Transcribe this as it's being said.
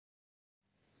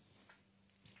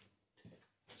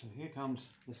So here comes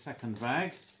the second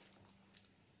bag.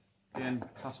 Again,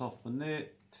 cut off the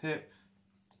tip.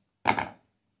 And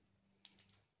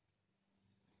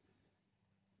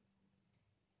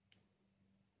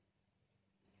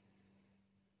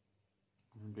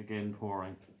begin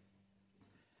pouring.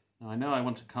 Now I know I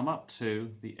want to come up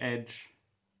to the edge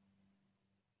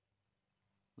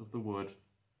of the wood.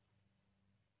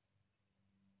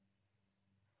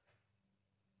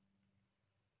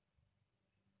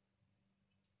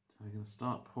 So I'm going to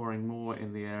start pouring more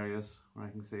in the areas where I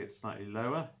can see it's slightly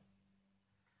lower.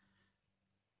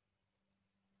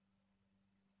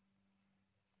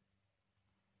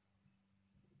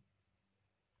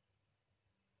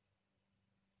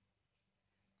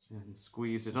 So I can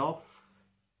squeeze it off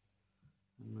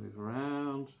and move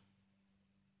around.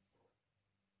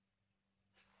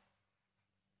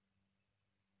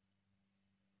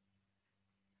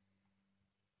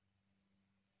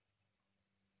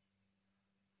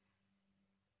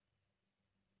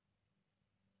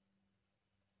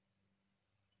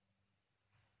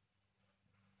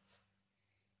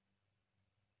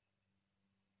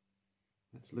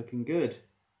 That's looking good.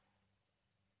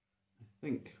 I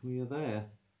think we are there.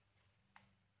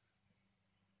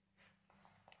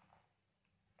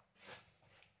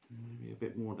 Maybe a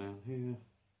bit more down here.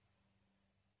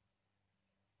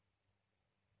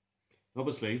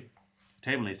 Obviously, the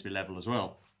table needs to be level as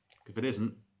well. If it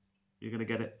isn't, you're going to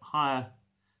get it higher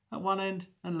at one end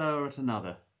and lower at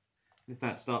another. If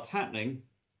that starts happening,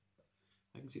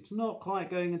 I can see it's not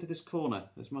quite going into this corner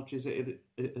as much as it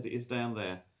is down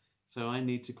there. So I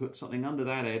need to put something under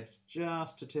that edge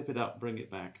just to tip it up, bring it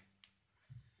back.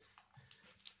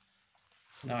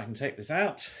 So now I can take this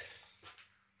out.